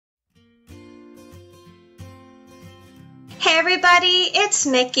everybody, it's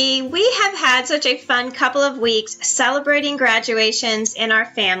Mickey. We have had such a fun couple of weeks celebrating graduations in our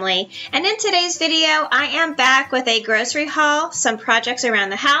family, and in today's video I am back with a grocery haul, some projects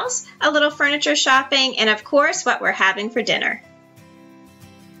around the house, a little furniture shopping, and of course what we're having for dinner.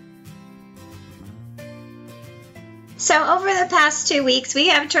 So over the past 2 weeks, we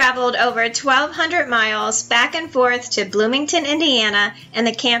have traveled over 1,200 miles back and forth to Bloomington, Indiana, and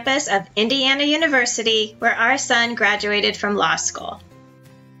the campus of Indiana University, where our son graduated from law school.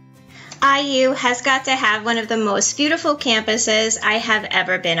 IU has got to have one of the most beautiful campuses I have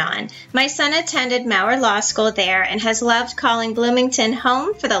ever been on. My son attended Maurer Law School there and has loved calling Bloomington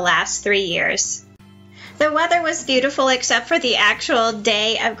home for the last 3 years. The weather was beautiful except for the actual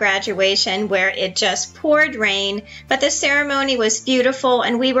day of graduation where it just poured rain, but the ceremony was beautiful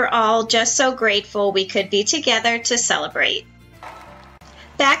and we were all just so grateful we could be together to celebrate.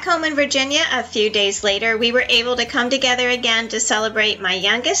 Back home in Virginia, a few days later, we were able to come together again to celebrate my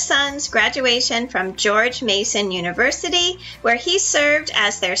youngest son's graduation from George Mason University, where he served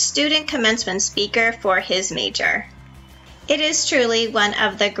as their student commencement speaker for his major. It is truly one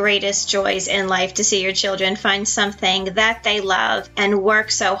of the greatest joys in life to see your children find something that they love and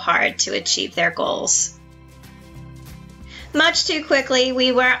work so hard to achieve their goals. Much too quickly,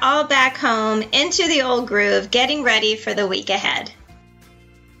 we were all back home into the old groove, getting ready for the week ahead.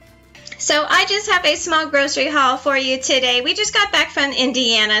 So I just have a small grocery haul for you today. We just got back from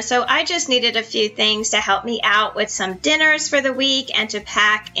Indiana, so I just needed a few things to help me out with some dinners for the week and to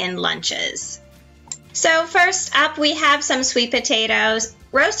pack in lunches. So first up, we have some sweet potatoes.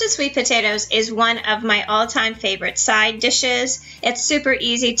 Roasted sweet potatoes is one of my all-time favorite side dishes. It's super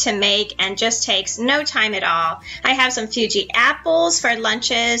easy to make and just takes no time at all. I have some Fuji apples for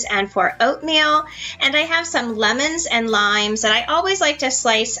lunches and for oatmeal, and I have some lemons and limes that I always like to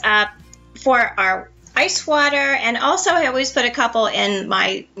slice up for our ice water, and also I always put a couple in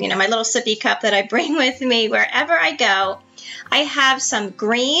my little sippy cup that I bring with me wherever I go. I have some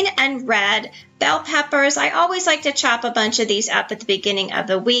green and red bell peppers. I always like to chop a bunch of these up at the beginning of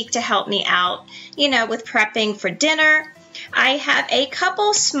the week to help me out, with prepping for dinner. I have a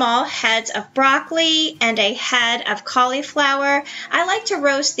couple small heads of broccoli and a head of cauliflower. I like to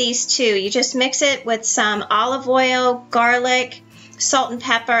roast these too. You just mix it with some olive oil, garlic, salt and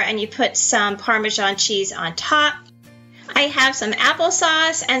pepper, and you put some Parmesan cheese on top. I have some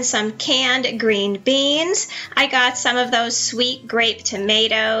applesauce and some canned green beans. I got some of those sweet grape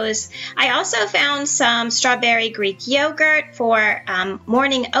tomatoes. I also found some strawberry Greek yogurt for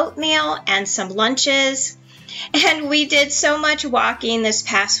morning oatmeal and some lunches. And we did so much walking this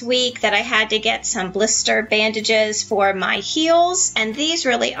past week that I had to get some blister bandages for my heels, and these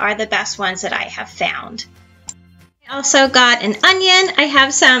really are the best ones that I have found. I also got an onion. I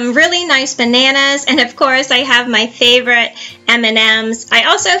have some really nice bananas, and of course I have my favorite M&Ms. I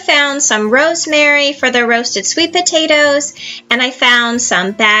also found some rosemary for the roasted sweet potatoes, and I found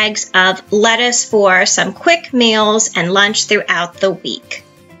some bags of lettuce for some quick meals and lunch throughout the week.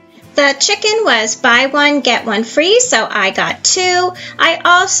 The chicken was buy one, get one free, so I got 2. I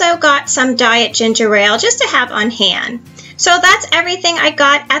also got some diet ginger ale just to have on hand. So that's everything I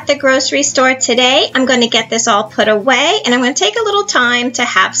got at the grocery store today. I'm going to get this all put away, and I'm going to take a little time to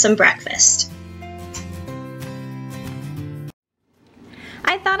have some breakfast.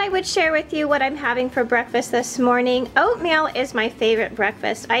 I thought I would share with you what I'm having for breakfast this morning. Oatmeal is my favorite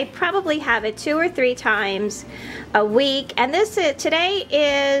breakfast. I probably have it 2 or 3 times a week, and today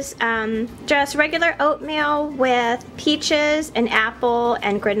is just regular oatmeal with peaches and apple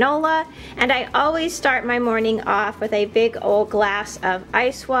and granola, and I always start my morning off with a big old glass of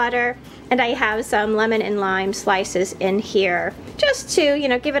ice water, and I have some lemon and lime slices in here just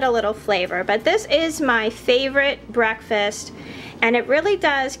to give it a little flavor. But this is my favorite breakfast, and it really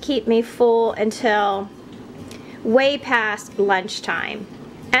does keep me full until way past lunchtime.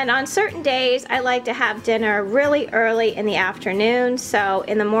 And on certain days, I like to have dinner really early in the afternoon. So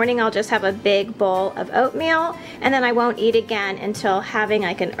in the morning, I'll just have a big bowl of oatmeal, and then I won't eat again until having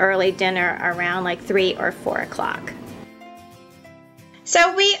like an early dinner around like 3 or 4 o'clock.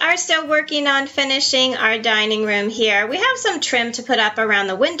 So we are still working on finishing our dining room here. We have some trim to put up around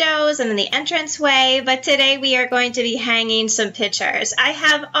the windows and in the entranceway, but today we are going to be hanging some pictures. I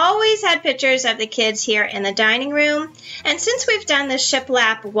have always had pictures of the kids here in the dining room, and since we've done the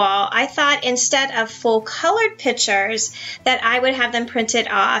shiplap wall, I thought instead of full colored pictures that I would have them printed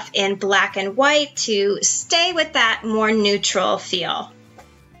off in black and white to stay with that more neutral feel.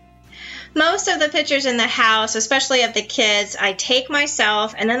 Most of the pictures in the house, especially of the kids, I take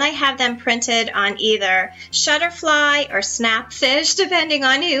myself and then I have them printed on either Shutterfly or Snapfish, depending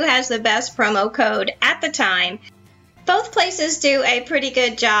on who has the best promo code at the time. Both places do a pretty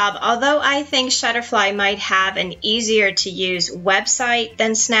good job, although I think Shutterfly might have an easier to use website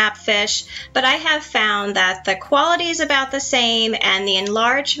than Snapfish, but I have found that the quality is about the same and the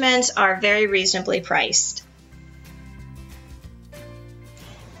enlargements are very reasonably priced.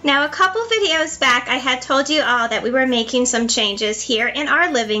 Now, a couple videos back, I had told you all that we were making some changes here in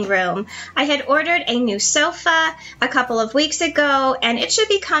our living room. I had ordered a new sofa a couple of weeks ago, and it should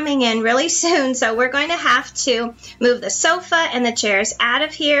be coming in really soon, so we're going to have to move the sofa and the chairs out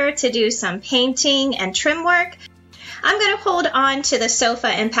of here to do some painting and trim work. I'm going to hold on to the sofa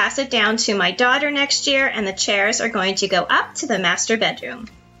and pass it down to my daughter next year, and the chairs are going to go up to the master bedroom.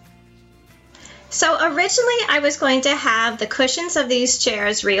 So originally I was going to have the cushions of these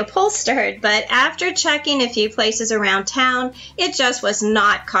chairs reupholstered, but after checking a few places around town, it just was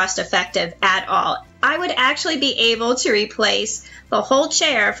not cost effective at all. I would actually be able to replace the whole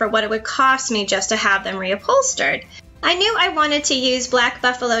chair for what it would cost me just to have them reupholstered. I knew I wanted to use black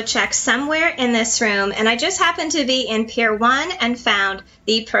buffalo check somewhere in this room, and I just happened to be in Pier 1 and found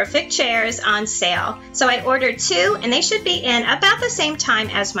the perfect chairs on sale. So I ordered 2, and they should be in about the same time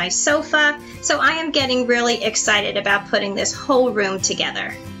as my sofa, so I am getting really excited about putting this whole room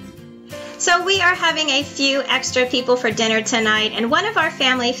together. So we are having a few extra people for dinner tonight, and one of our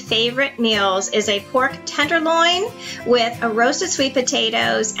family favorite meals is a pork tenderloin with a roasted sweet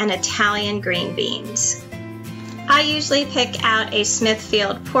potatoes and Italian green beans. I usually pick out a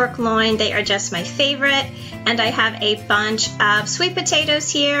Smithfield pork loin. They are just my favorite. And I have a bunch of sweet potatoes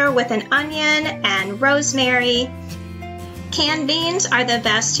here with an onion and rosemary. Canned beans are the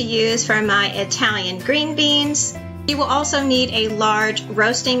best to use for my Italian green beans. You will also need a large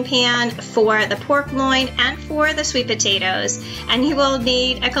roasting pan for the pork loin and for the sweet potatoes. And you will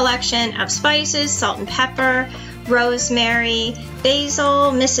need a collection of spices, salt and pepper, rosemary,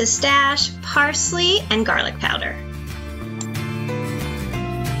 basil, Mrs. Dash, parsley, and garlic powder.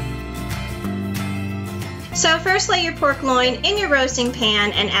 So first lay your pork loin in your roasting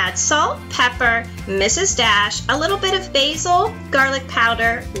pan and add salt, pepper, Mrs. Dash, a little bit of basil, garlic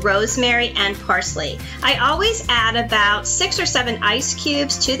powder, rosemary, and parsley. I always add about 6 or 7 ice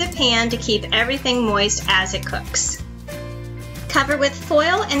cubes to the pan to keep everything moist as it cooks. Cover with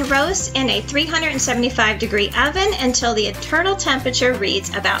foil and roast in a 375-degree oven until the internal temperature reads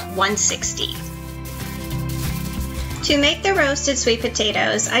about 160. To make the roasted sweet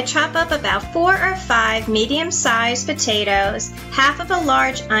potatoes, I chop up about 4 or 5 medium-sized potatoes, half of a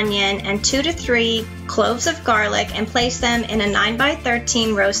large onion, and 2 to 3 cloves of garlic and place them in a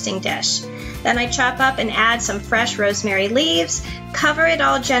 9x13 roasting dish. Then I chop up and add some fresh rosemary leaves, cover it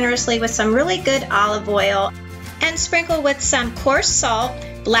all generously with some really good olive oil, and sprinkle with some coarse salt,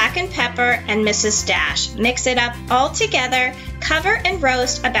 blackened pepper, and Mrs. Dash. Mix it up all together, cover and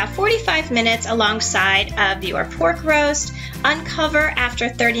roast about 45 minutes alongside of your pork roast. Uncover after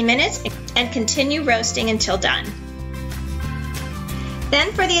 30 minutes and continue roasting until done.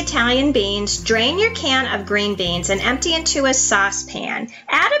 Then for the Italian beans, drain your can of green beans and empty into a saucepan.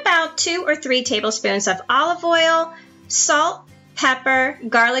 Add about 2 or 3 tablespoons of olive oil, salt, pepper,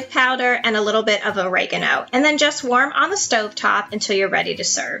 garlic powder, and a little bit of oregano, and then just warm on the stovetop until you're ready to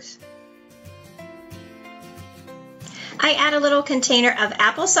serve. I add a little container of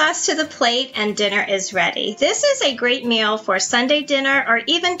applesauce to the plate and dinner is ready. This is a great meal for Sunday dinner or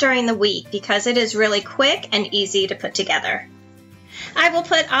even during the week because it is really quick and easy to put together. I will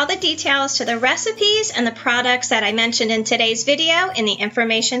put all the details to the recipes and the products that I mentioned in today's video in the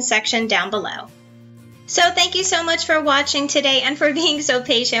information section down below. So thank you so much for watching today and for being so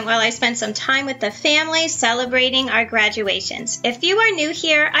patient while I spent some time with the family celebrating our graduations. If you are new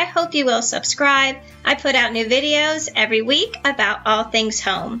here, I hope you will subscribe. I put out new videos every week about all things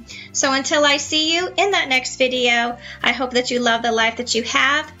home. So until I see you in that next video, I hope that you love the life that you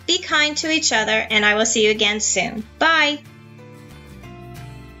have, be kind to each other, and I will see you again soon. Bye!